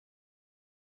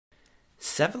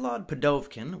Vsevolod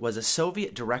Pudovkin was a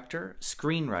Soviet director,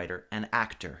 screenwriter, and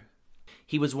actor.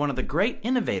 He was one of the great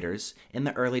innovators in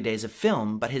the early days of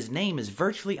film, but his name is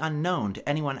virtually unknown to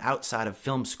anyone outside of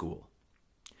film school.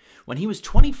 When he was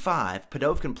 25,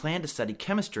 Pudovkin planned to study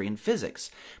chemistry and physics,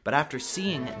 but after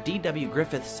seeing D.W.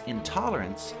 Griffith's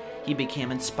Intolerance, he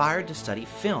became inspired to study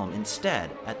film instead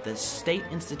at the State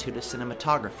Institute of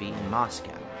Cinematography in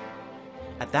Moscow.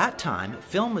 At that time,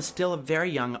 film was still a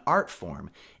very young art form,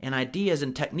 and ideas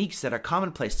and techniques that are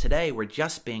commonplace today were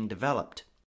just being developed.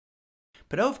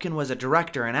 Pudovkin was a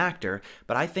director and actor,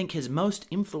 but I think his most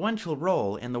influential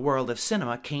role in the world of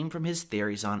cinema came from his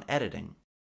theories on editing.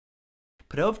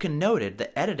 Pudovkin noted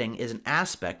that editing is an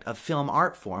aspect of film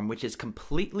art form which is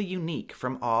completely unique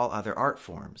from all other art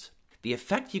forms. The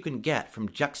effect you can get from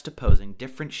juxtaposing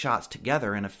different shots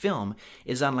together in a film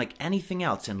is unlike anything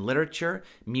else in literature,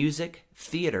 music,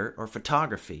 theater, or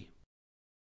photography.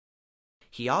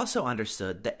 He also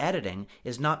understood that editing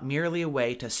is not merely a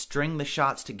way to string the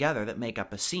shots together that make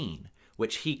up a scene,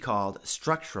 which he called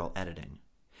structural editing,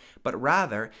 but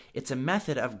rather it's a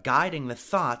method of guiding the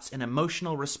thoughts and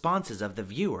emotional responses of the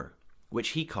viewer, which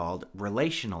he called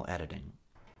relational editing.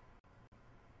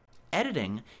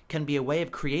 Editing can be a way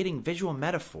of creating visual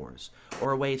metaphors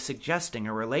or a way of suggesting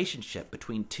a relationship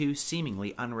between two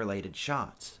seemingly unrelated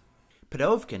shots.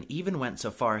 Pudovkin even went so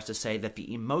far as to say that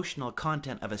the emotional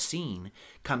content of a scene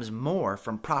comes more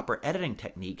from proper editing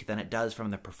technique than it does from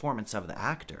the performance of the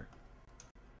actor.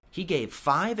 He gave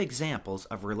 5 examples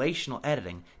of relational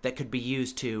editing that could be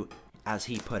used to, as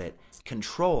he put it,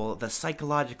 control the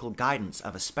psychological guidance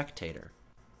of a spectator.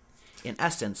 In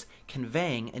essence,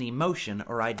 conveying an emotion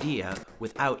or idea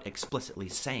without explicitly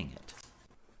saying it.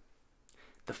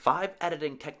 The 5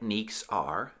 editing techniques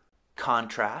are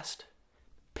contrast,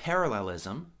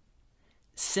 parallelism,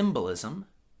 symbolism,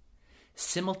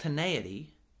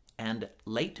 simultaneity, and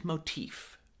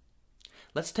leitmotif.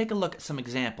 Let's take a look at some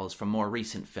examples from more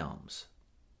recent films.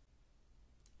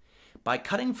 By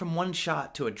cutting from one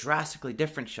shot to a drastically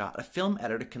different shot, a film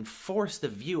editor can force the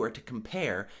viewer to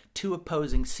compare 2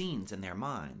 opposing scenes in their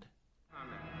mind.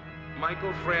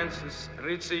 Michael Francis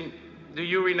Rizzi, do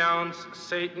you renounce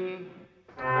Satan?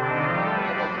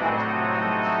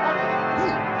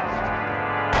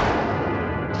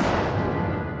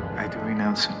 I do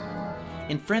renounce him.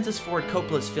 In Francis Ford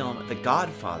Coppola's film The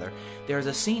Godfather, there is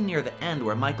a scene near the end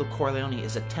where Michael Corleone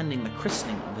is attending the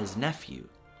christening of his nephew.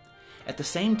 At the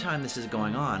same time this is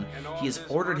going on, he has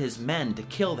ordered his men to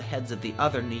kill the heads of the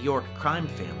other New York crime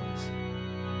families.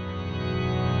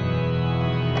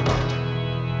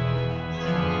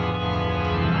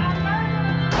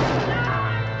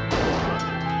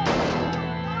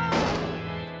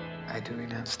 I do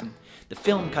renounce them. The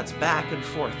film cuts back and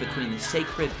forth between the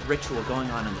sacred ritual going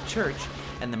on in the church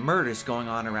and the murders going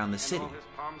on around the city.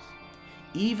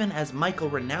 Even as Michael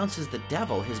renounces the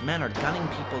devil, his men are gunning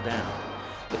people down.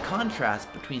 The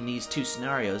contrast between these 2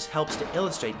 scenarios helps to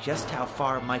illustrate just how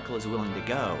far Michael is willing to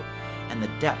go and the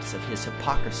depths of his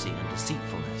hypocrisy and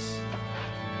deceitfulness.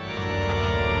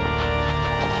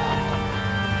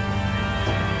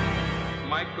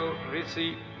 Michael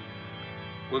Rizzi,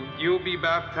 will you be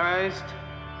baptized?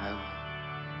 I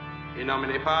will. In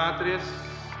nomine Patris,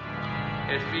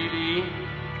 et Filii,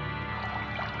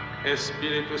 et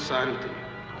Spiritus Sancti.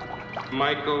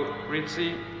 Michael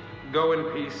Rizzi, go in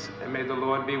peace, and may the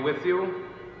Lord be with you.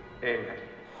 Amen.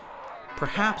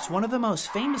 Perhaps one of the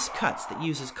most famous cuts that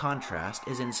uses contrast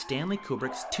is in Stanley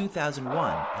Kubrick's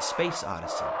 2001, A Space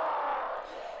Odyssey.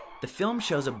 The film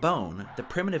shows a bone, the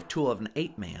primitive tool of an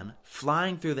ape man,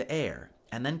 flying through the air,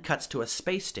 and then cuts to a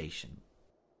space station.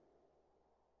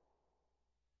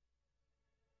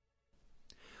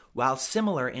 While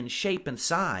similar in shape and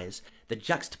size, the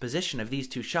juxtaposition of these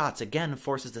 2 shots again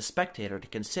forces the spectator to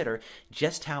consider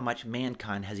just how much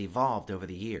mankind has evolved over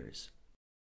the years.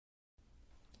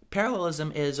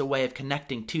 Parallelism is a way of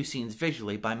connecting 2 scenes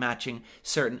visually by matching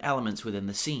certain elements within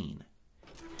the scene.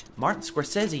 Martin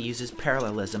Scorsese uses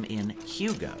parallelism in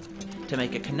Hugo to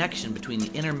make a connection between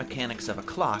the inner mechanics of a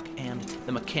clock and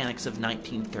the mechanics of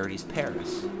 1930s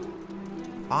Paris.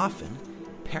 Often,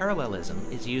 parallelism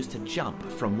is used to jump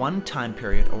from one time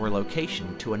period or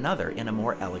location to another in a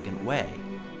more elegant way.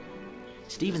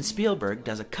 Steven Spielberg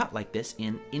does a cut like this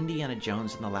in Indiana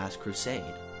Jones and the Last Crusade.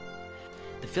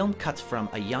 The film cuts from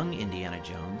a young Indiana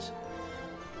Jones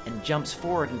and jumps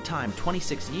forward in time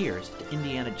 26 years to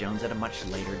Indiana Jones at a much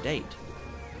later date.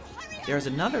 There is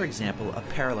another example of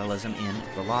parallelism in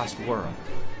The Lost World.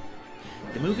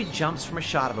 The movie jumps from a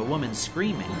shot of a woman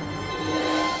screaming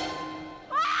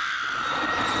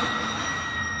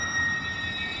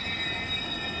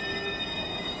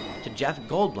to Jeff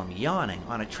Goldblum yawning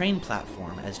on a train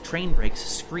platform as train brakes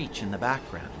screech in the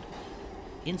background.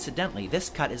 Incidentally, this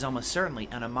cut is almost certainly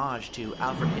an homage to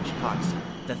Alfred Hitchcock's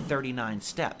The 39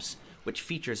 Steps, which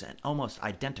features an almost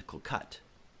identical cut.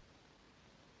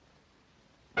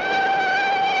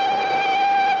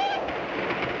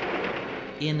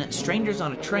 In Strangers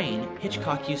on a Train,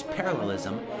 Hitchcock used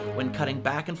parallelism when cutting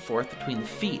back and forth between the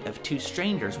feet of two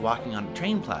strangers walking on a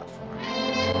train platform.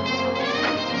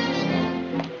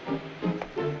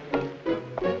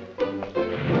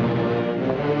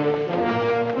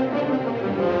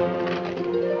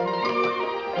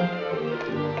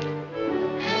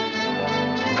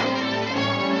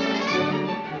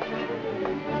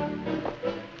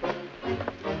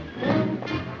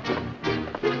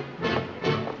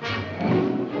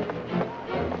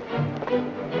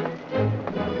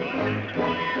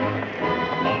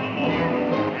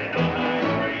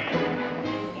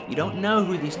 You don't know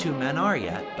who these two men are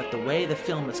yet, but the way the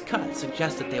film is cut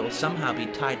suggests that they will somehow be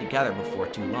tied together before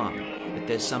too long, that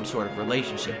there's some sort of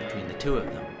relationship between the two of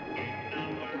them.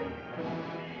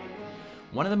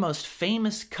 One of the most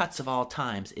famous cuts of all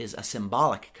times is a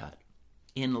symbolic cut.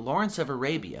 In Lawrence of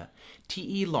Arabia,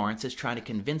 T.E. Lawrence is trying to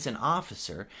convince an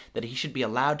officer that he should be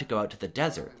allowed to go out to the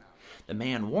desert. The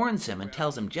man warns him and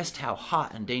tells him just how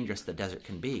hot and dangerous the desert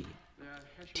can be.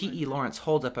 T.E. Lawrence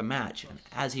holds up a match, and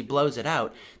as he blows it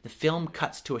out, the film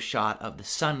cuts to a shot of the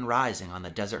sun rising on the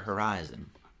desert horizon.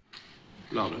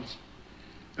 Lawrence,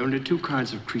 only two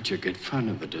kinds of creature get fun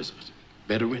in the desert,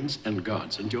 Bedouins and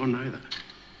gods, and you're neither.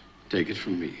 Take it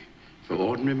from me. For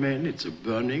ordinary men, it's a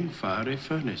burning, fiery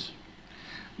furnace.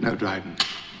 No, Dryden.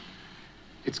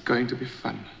 It's going to be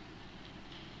fun.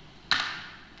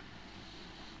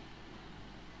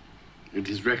 It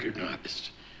is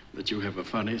recognized that you have a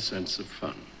funny sense of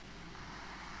fun.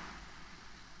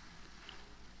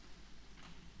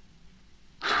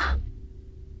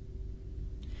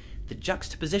 The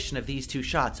juxtaposition of these two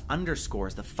shots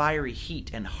underscores the fiery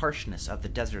heat and harshness of the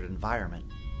desert environment.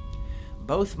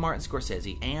 Both Martin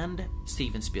Scorsese and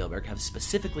Steven Spielberg have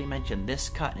specifically mentioned this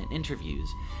cut in interviews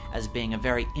as being a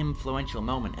very influential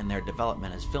moment in their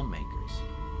development as filmmakers.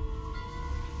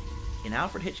 In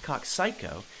Alfred Hitchcock's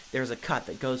Psycho, there is a cut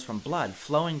that goes from blood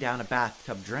flowing down a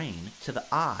bathtub drain to the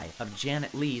eye of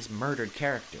Janet Leigh's murdered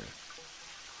character.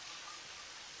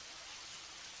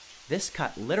 This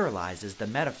cut literalizes the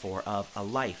metaphor of a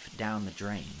life down the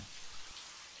drain.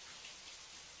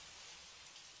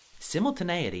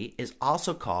 Simultaneity is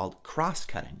also called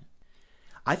cross-cutting.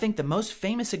 I think the most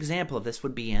famous example of this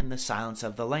would be in The Silence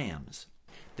of the Lambs.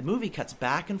 The movie cuts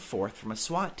back and forth from a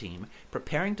SWAT team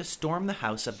preparing to storm the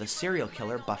house of the serial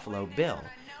killer Buffalo Bill,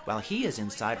 while he is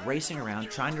inside racing around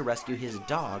trying to rescue his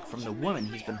dog from the woman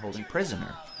he's been holding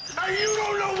prisoner. And you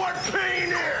don't know what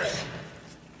pain is!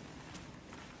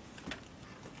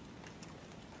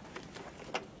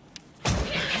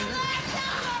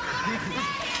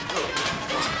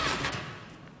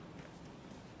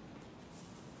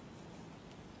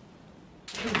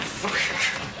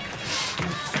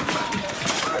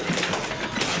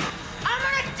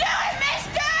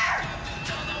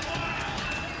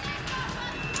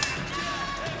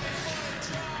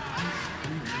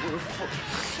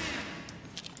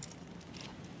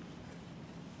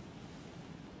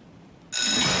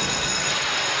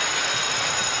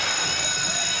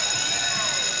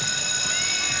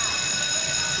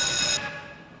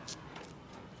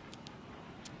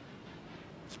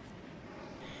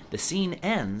 The scene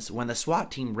ends when the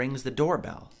SWAT team rings the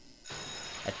doorbell.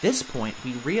 At this point,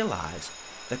 we realize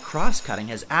the cross-cutting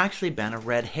has actually been a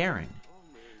red herring.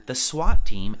 The SWAT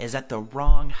team is at the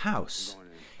wrong house,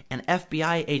 and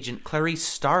FBI agent Clarice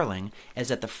Starling is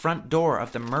at the front door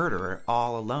of the murderer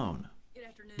all alone.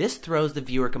 This throws the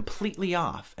viewer completely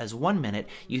off, as one minute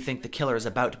you think the killer is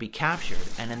about to be captured,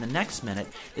 and in the next minute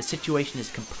the situation is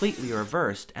completely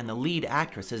reversed and the lead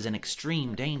actress is in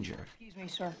extreme danger. Excuse me,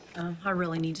 sir. I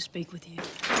really need to speak with you.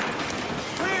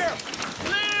 Clear!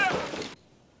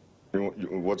 Clear!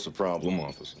 What's the problem,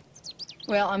 officer?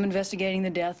 Well, I'm investigating the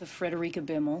death of Frederica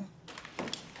Bimmel.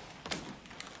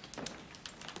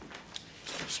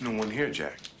 There's no one here,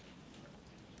 Jack.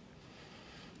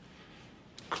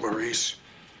 Clarice.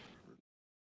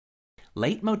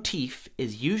 Leitmotif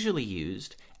is usually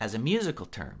used as a musical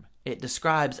term. It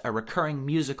describes a recurring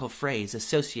musical phrase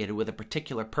associated with a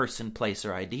particular person, place,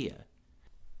 or idea.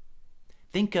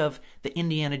 Think of the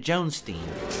Indiana Jones theme,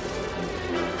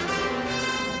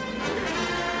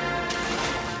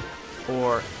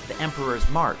 or the Emperor's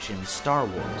March in Star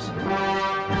Wars.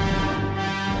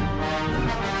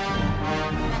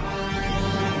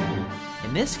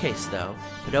 In this case, though,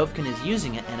 Pudovkin is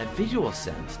using it in a visual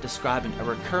sense, describing a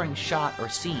recurring shot or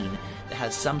scene that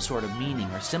has some sort of meaning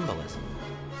or symbolism.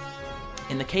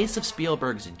 In the case of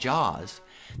Spielberg's Jaws,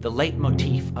 the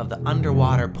leitmotif of the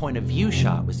underwater point of view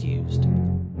shot was used.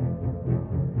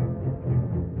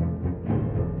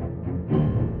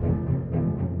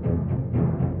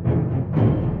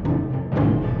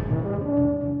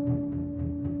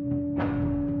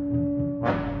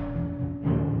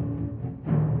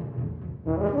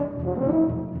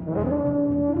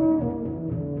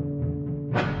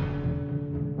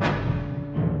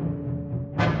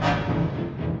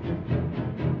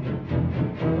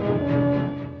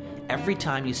 Every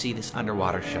time you see this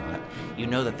underwater shot, you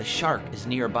know that the shark is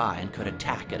nearby and could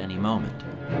attack at any moment.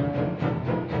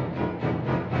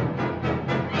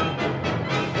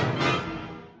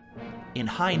 In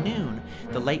High Noon,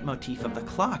 the leitmotif of the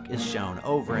clock is shown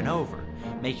over and over,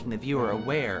 making the viewer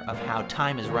aware of how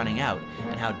time is running out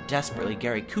and how desperately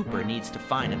Gary Cooper needs to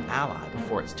find an ally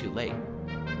before it's too late.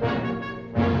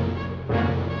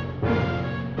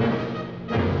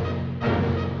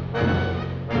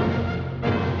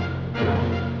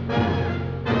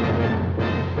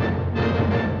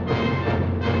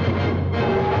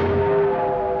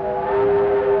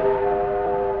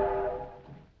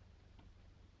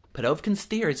 Pudovkin's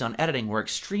theories on editing were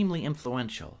extremely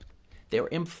influential. They were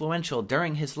influential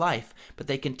during his life, but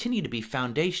they continue to be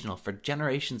foundational for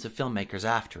generations of filmmakers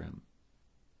after him.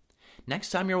 Next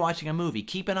time you're watching a movie,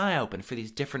 keep an eye open for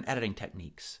these different editing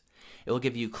techniques. It will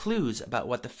give you clues about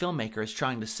what the filmmaker is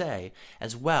trying to say,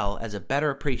 as well as a better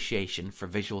appreciation for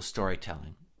visual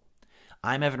storytelling.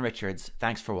 I'm Evan Richards.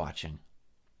 Thanks for watching.